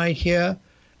formation right here,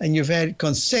 and you've had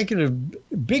consecutive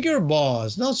bigger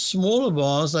bars, not smaller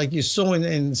bars like you saw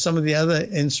in some of the other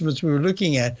instruments we were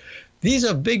looking at. These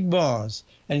are big bars,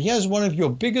 and here's one of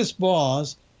your biggest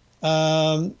bars,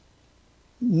 not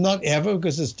ever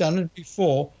because it's done it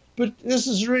before, but this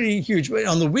is really huge.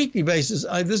 On the weekly basis,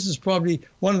 this is probably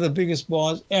one of the biggest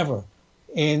bars ever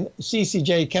in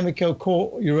CCJ, chemical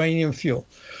core uranium fuel.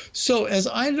 So as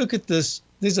I look at this,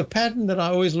 there's a pattern that I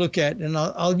always look at, and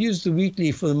I'll use the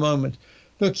weekly for the moment.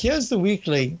 Look, here's the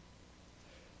weekly,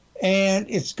 and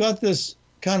it's got this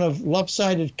kind of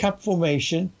lopsided cup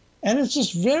formation, and it's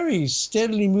just very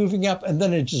steadily moving up, and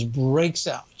then it just breaks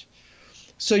out.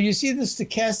 So you see the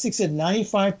stochastics at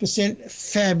 95%,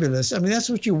 fabulous. I mean, that's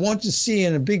what you want to see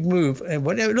in a big move. And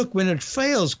whatever, look, when it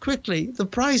fails quickly, the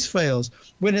price fails.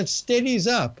 When it steadies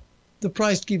up, the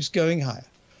price keeps going higher.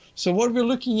 So what we're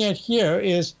looking at here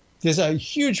is there's a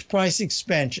huge price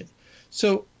expansion.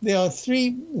 So there are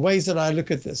three ways that I look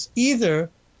at this. Either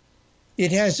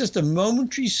it has just a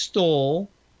momentary stall,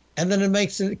 and then it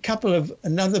makes a couple of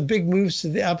another big moves to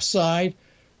the upside,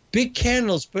 big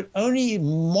candles, but only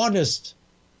modest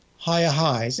higher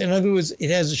highs. In other words,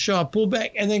 it has a sharp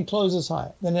pullback and then closes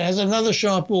higher. Then it has another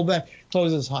sharp pullback,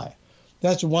 closes higher.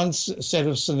 That's one set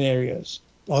of scenarios,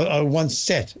 or one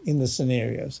set in the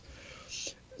scenarios.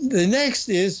 The next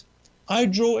is I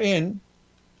draw in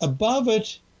above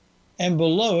it and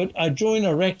below it, I draw in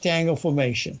a rectangle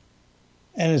formation.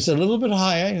 And it's a little bit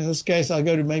higher. In this case, I'll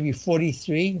go to maybe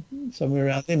 43, somewhere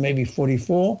around there, maybe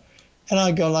 44. And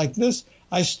I go like this.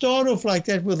 I start off like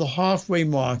that with a halfway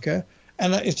marker,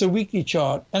 and it's a weekly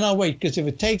chart. And I wait, because if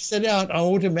it takes that out, I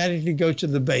automatically go to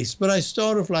the base. But I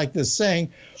start off like this, saying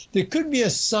there could be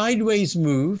a sideways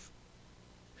move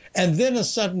and then a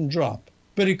sudden drop.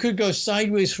 but it could go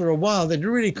sideways for a while. That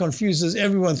really confuses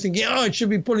everyone, thinking, oh, it should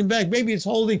be pulling back. Maybe it's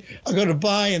holding. I got to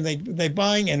buy, and they're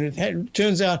buying, and it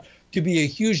turns out to be a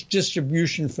huge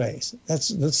distribution phase. That's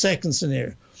the second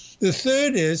scenario. The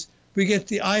third is we get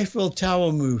the Eiffel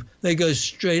Tower move. They go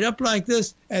straight up like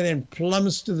this and then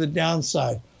plummets to the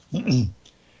downside.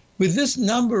 With this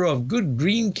number of good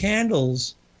green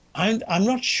candles, I'm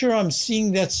not sure I'm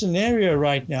seeing that scenario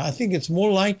right now. I think it's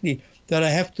more likely that I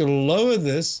have to lower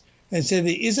this and say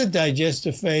there is a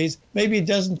digestive phase. Maybe it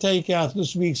doesn't take out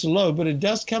this week's low, but it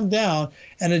does come down,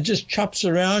 and it just chops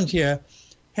around here,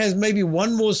 has maybe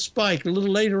one more spike a little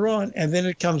later on, and then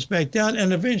it comes back down,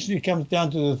 and eventually it comes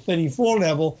down to the 34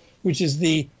 level, which is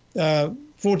the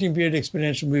 14-period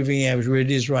exponential moving average, where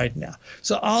it is right now.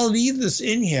 So I'll leave this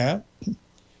in here,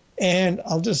 and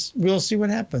we'll see what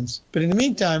happens. But in the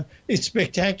meantime, it's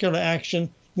spectacular action.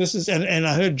 This is, and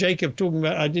I heard Jacob talking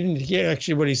about, I didn't hear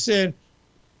actually what he said,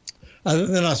 other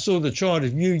than I saw the chart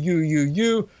of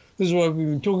U. This is what we've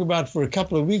been talking about for a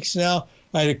couple of weeks now.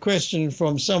 I had a question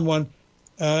from someone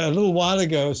a little while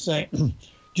ago saying,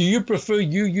 do you prefer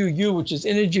UUU, which is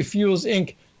Energy Fuels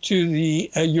Inc., to the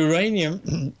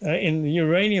uranium, in the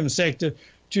uranium sector,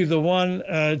 to the one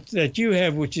that you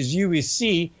have, which is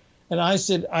UEC? And I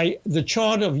said, the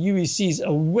chart of UEC is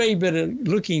a way better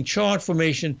looking chart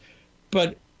formation,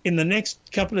 but in the next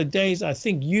couple of days, I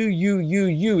think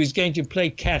UUUU is going to play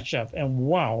catch up. And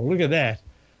wow, look at that.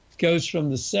 It goes from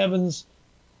the 7s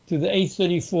to the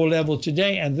 834 level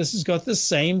today, and this has got the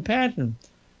same pattern.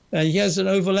 He has an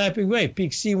overlapping wave.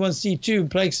 Peak C1,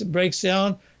 C2 breaks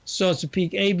down, starts to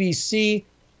peak A, B, C,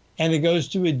 and it goes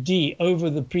to a D over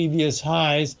the previous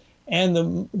highs. And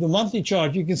the monthly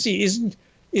chart, you can see, isn't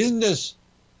as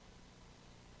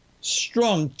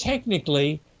strong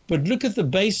technically, but look at the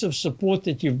base of support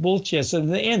that you've built here. So in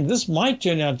the end, this might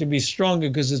turn out to be stronger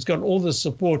because it's got all the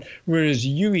support, whereas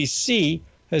UEC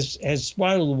has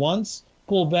spiraled once,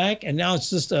 pulled back, and now it's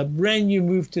just a brand new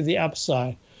move to the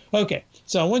upside. Okay,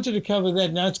 so I wanted to cover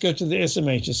that. Now let's go to the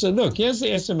SMHs. So look, here's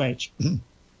the SMH.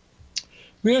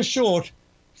 We are short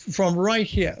from right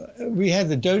here. We had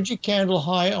the doji candle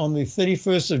high on the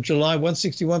 31st of July,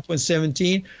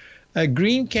 161.17. A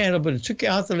green candle, but it took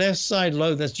out the left side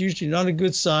low. That's usually not a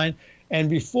good sign. And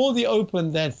before the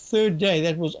open, that third day,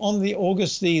 that was on the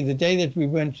August the day that we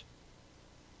went,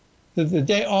 the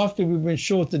day after we went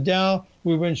short the Dow,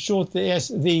 we went short the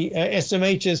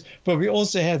SMHs, but we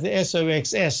also have the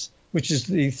SOXS, which is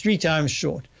the 3 times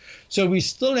short. So we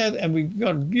still have, and we've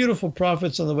got beautiful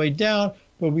profits on the way down,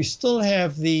 but we still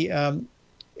have the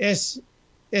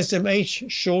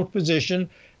SMH short position.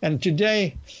 And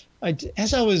today,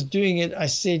 as I was doing it, I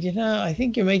said, I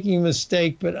think you're making a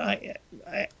mistake, but I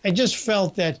just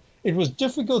felt that it was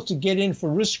difficult to get in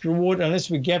for risk reward unless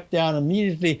we gapped down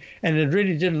immediately, and it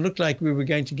really didn't look like we were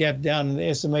going to gap down, and the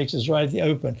SMH is right at the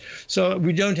open. So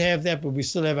we don't have that, but we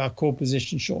still have our core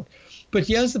position short. But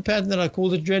here's the pattern that I call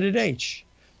the dreaded H.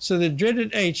 So the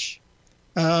dreaded H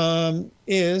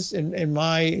is, in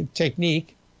my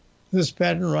technique, this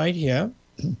pattern right here.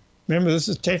 Remember, this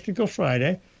is Technical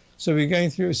Friday. So we're going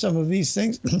through some of these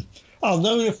things. I'll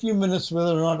know in a few minutes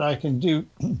whether or not I can do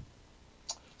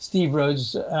Steve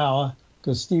Rhodes' hour,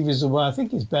 because Steve is away. I think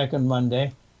he's back on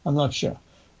Monday. I'm not sure.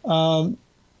 So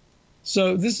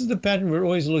this is the pattern we're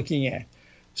always looking at.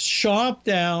 Sharp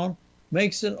down,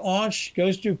 makes an arch,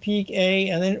 goes to peak A,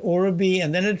 and then or a B,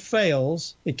 and then it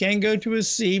fails. It can go to a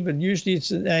C, but usually it's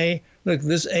an A. Look,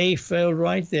 this A failed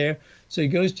right there. So it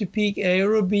goes to peak A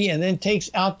or a B, and then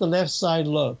takes out the left side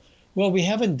low. Well, we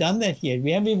haven't done that yet.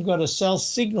 We haven't even got a sell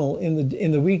signal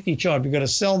in the weekly chart. We've got a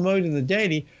sell mode in the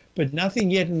daily, but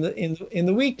nothing yet in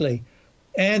the weekly.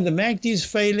 And the MACD is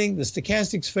failing, the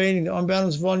stochastic's failing, the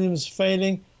on-balance volume is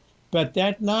failing, but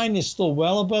that 9 is still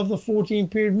well above the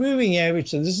 14-period moving average.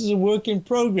 So this is a work in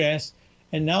progress.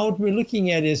 And now what we're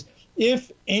looking at is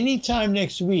if any time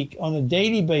next week on a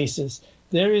daily basis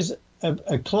there is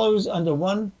a close under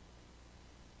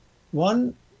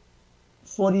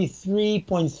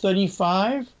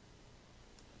 143.35.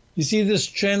 You see this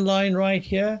trend line right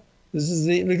here? This is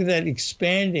look at that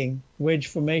expanding wedge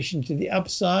formation to the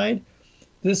upside.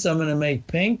 This I'm going to make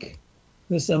pink.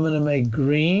 This I'm going to make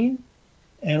green.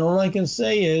 And all I can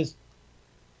say is,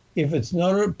 if it's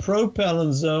not a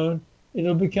propellant zone,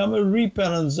 it'll become a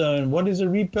repellent zone. What is a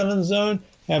repellent zone?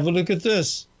 Have a look at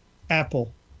this.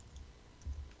 Apple.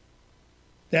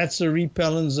 That's a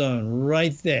repellent zone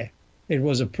right there. It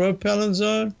was a propellant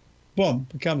zone, boom,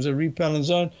 becomes a repellent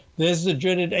zone. There's the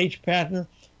dreaded H pattern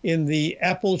in the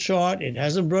Apple chart. It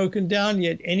hasn't broken down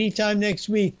yet. Anytime next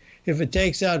week, if it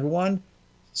takes out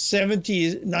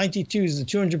 170.92 is the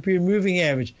 200-period moving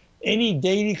average, any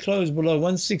daily close below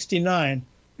 169,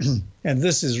 and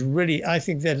this is really, I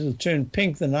think that it'll turn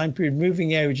pink, the 9-period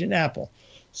moving average in Apple.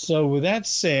 So with that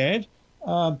said,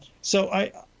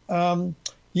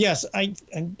 yes, I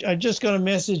just got a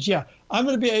message. Yeah, I'm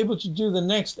going to be able to do the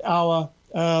next hour.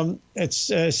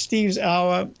 It's Steve's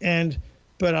hour,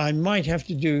 but I might have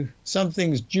to do some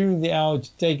things during the hour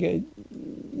to take it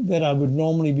that I would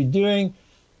normally be doing.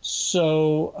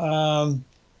 So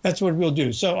that's what we'll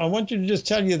do. So I want you to just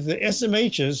tell you the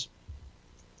SMHs,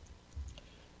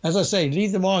 as I say,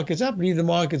 lead the markets up, lead the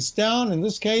markets down. In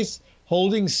this case,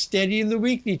 holding steady in the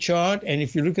weekly chart. And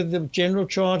if you look at the general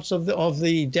charts of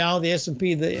the Dow, the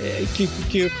S&P, the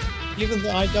QQQ, even the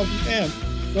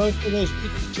IWM, both of those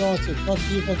weekly charts have not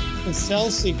even a sell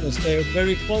sequence. They are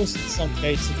very close in some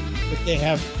cases, but they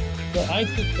have. So I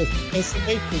think that the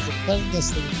SMHs are telling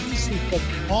us that this is the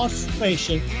March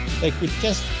formation they could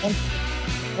test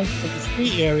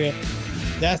 143 area.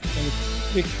 That's going to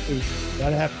be big food.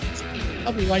 That happens.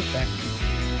 I'll be right back.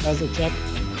 Basil,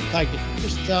 Chapman, Tiger.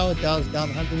 First Dow is down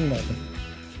 111.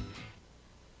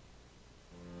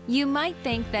 You might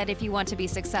think that if you want to be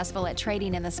successful at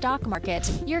trading in the stock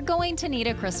market, you're going to need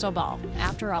a crystal ball.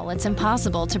 After all, it's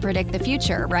impossible to predict the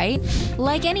future, right?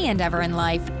 Like any endeavor in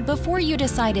life, before you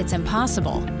decide it's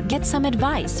impossible, get some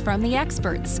advice from the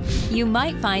experts. You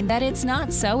might find that it's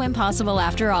not so impossible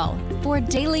after all. For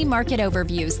daily market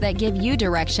overviews that give you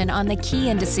direction on the key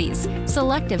indices,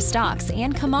 selective stocks,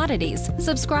 and commodities,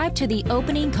 subscribe to the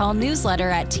Opening Call newsletter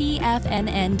at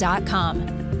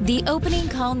TFNN.com. The Opening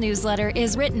Call newsletter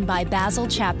is written by Basil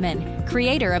Chapman,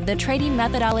 creator of the trading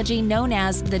methodology known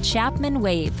as the Chapman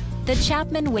Wave. The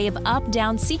Chapman Wave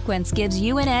up-down sequence gives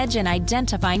you an edge in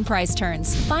identifying price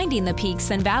turns, finding the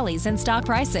peaks and valleys in stock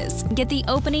prices. Get the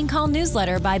Opening Call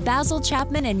newsletter by Basil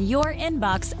Chapman in your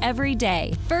inbox every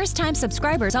day. First-time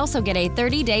subscribers also get a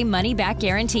 30-day money-back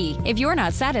guarantee. If you're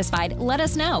not satisfied, let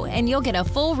us know, and you'll get a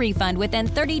full refund within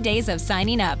 30 days of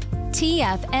signing up.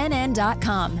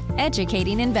 TFNN.com,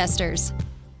 educating investors.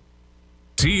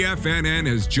 TFNN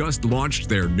has just launched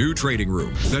their new trading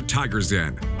room, the Tiger's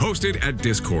Den. Hosted at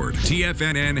Discord,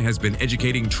 TFNN has been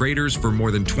educating traders for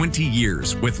more than 20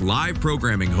 years with live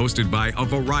programming hosted by a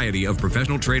variety of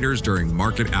professional traders during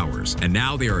market hours. And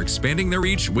now they are expanding their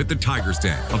reach with the Tiger's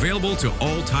Den, available to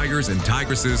all tigers and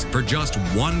tigresses for just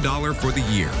 $1 for the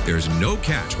year. There's no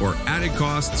catch or added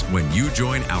costs when you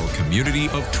join our community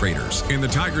of traders. In the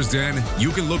Tiger's Den,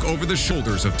 you can look over the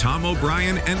shoulders of Tom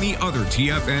O'Brien and the other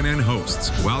TFNN hosts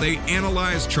while they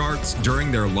analyze charts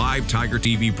during their live Tiger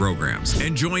TV programs,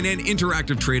 and join an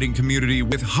interactive trading community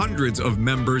with hundreds of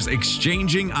members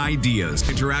exchanging ideas.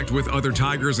 Interact with other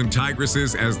tigers and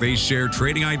tigresses as they share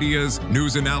trading ideas,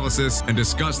 news analysis, and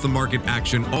discuss the market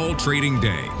action all trading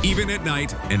day, even at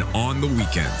night and on the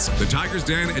weekends. The Tiger's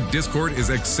Den at Discord is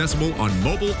accessible on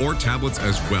mobile or tablets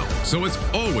as well, so it's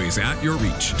always at your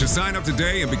reach. To sign up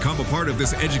today and become a part of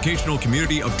this educational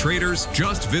community of traders,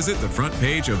 just visit the front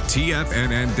page of TFNN.com.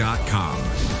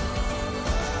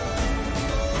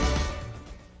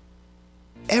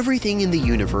 Everything in the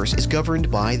universe is governed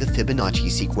by the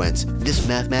Fibonacci sequence. This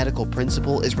mathematical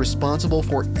principle is responsible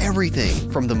for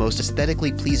everything from the most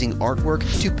aesthetically pleasing artwork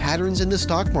to patterns in the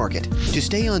stock market. To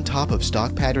stay on top of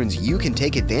stock patterns you can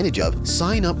take advantage of,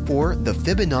 sign up for the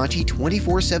Fibonacci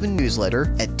 24/7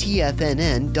 newsletter at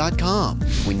TFNN.com.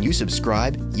 When you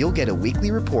subscribe, you'll get a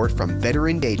weekly report from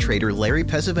veteran day trader Larry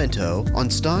Pesavento on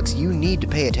stocks you need to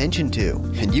pay attention to.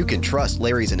 And you can trust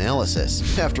Larry's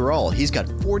analysis. After all, he's got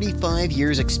 45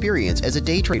 years experience as a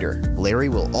day trader. Larry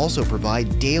will also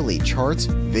provide daily charts,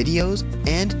 videos,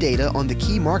 and data on the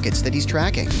key markets that he's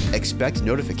tracking. Expect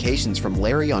notifications from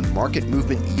Larry on market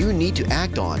movement you need to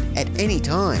act on at any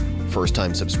time.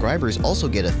 First-time subscribers also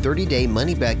get a 30-day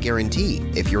money-back guarantee.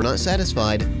 If you're not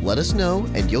satisfied, let us know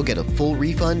and you'll get a full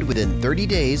refund within 30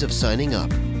 days of signing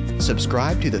up.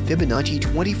 Subscribe to the Fibonacci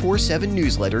 24/7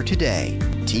 newsletter today.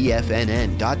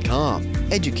 TFNN.com,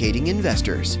 educating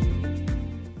investors.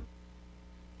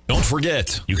 Don't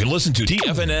forget, you can listen to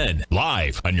TFNN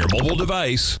live on your mobile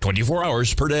device 24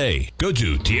 hours per day. Go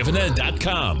to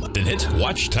TFNN.com, then hit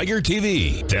Watch Tiger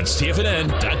TV. That's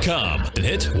TFNN.com, then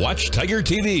hit Watch Tiger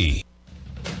TV.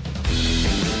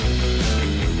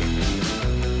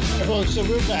 Well, so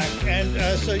we're back, and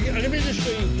let me just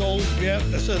show you gold here.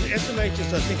 So the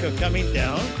SMHs, I think, are coming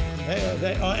down.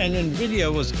 They are, and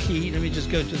NVIDIA was key. Let me just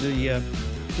go to the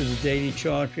daily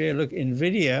chart here. Look,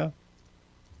 NVIDIA,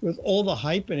 with all the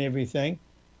hype and everything,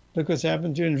 look what's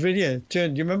happened to NVIDIA. Do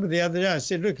you remember the other day I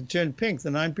said, look, it turned pink. The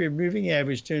 9-period moving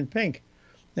average turned pink.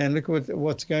 And look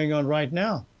what's going on right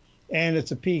now. And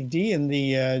it's a peak D in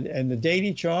the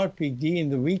daily chart, peak D in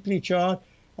the weekly chart.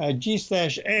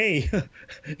 G/A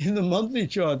in the monthly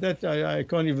chart. That I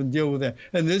can't even deal with that.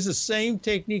 And there's the same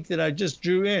technique that I just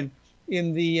drew in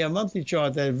the monthly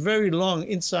chart, that very long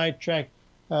inside track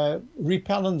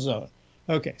repellent zone.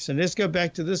 Okay, so let's go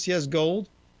back to this. Here's gold.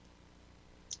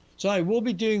 So I will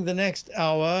be doing the next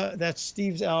hour. That's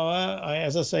Steve's hour.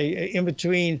 As I say, in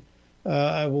between,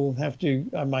 I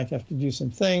might have to do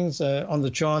some things on the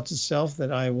chart itself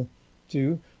that I will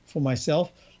do for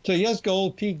myself. So here's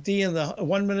gold, peak D in the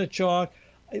 1 minute chart.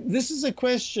 This is a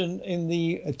question in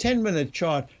the 10-minute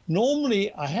chart.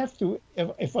 Normally, I have to,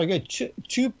 if I get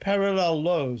two parallel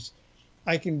lows,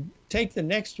 I can take the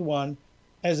next one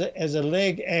as a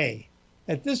leg A.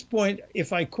 At this point,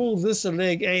 if I call this a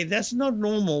leg A, that's not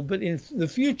normal, but in the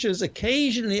futures,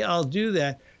 occasionally I'll do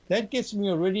that. That gets me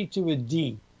already to a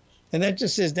D. And that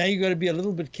just says, now you got to be a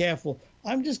little bit careful.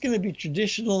 I'm just going to be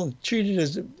traditional and treat it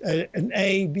as an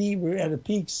A, B. We're at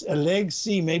a leg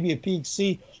C, maybe a peak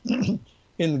C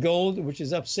in gold, which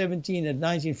is up 17 at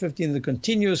 19.50 in the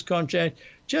continuous contract,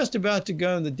 just about to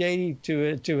go in the daily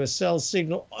to a sell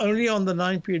signal, only on the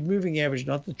 9-period moving average,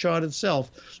 not the chart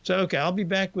itself. So, okay, I'll be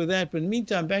back with that. But in the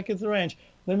meantime, back at the ranch,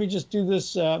 let me just do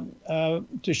this to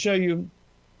show you.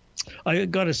 I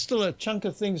got still a chunk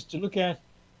of things to look at.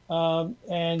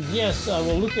 And yes, I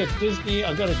will look at Disney.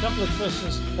 I've got a couple of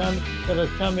questions that have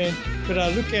come in, but I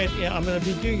look at, I'm going to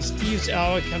be doing Steve's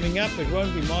hour coming up. It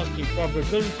won't be masking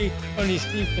probability. Only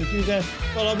Steve can do that.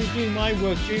 But I'll be doing my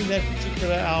work during that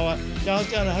particular hour. Dow's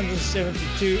down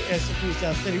 172, S&P's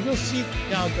down 30. We'll see if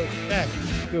Dow goes back.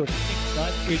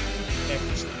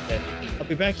 I'll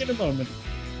be back in a moment.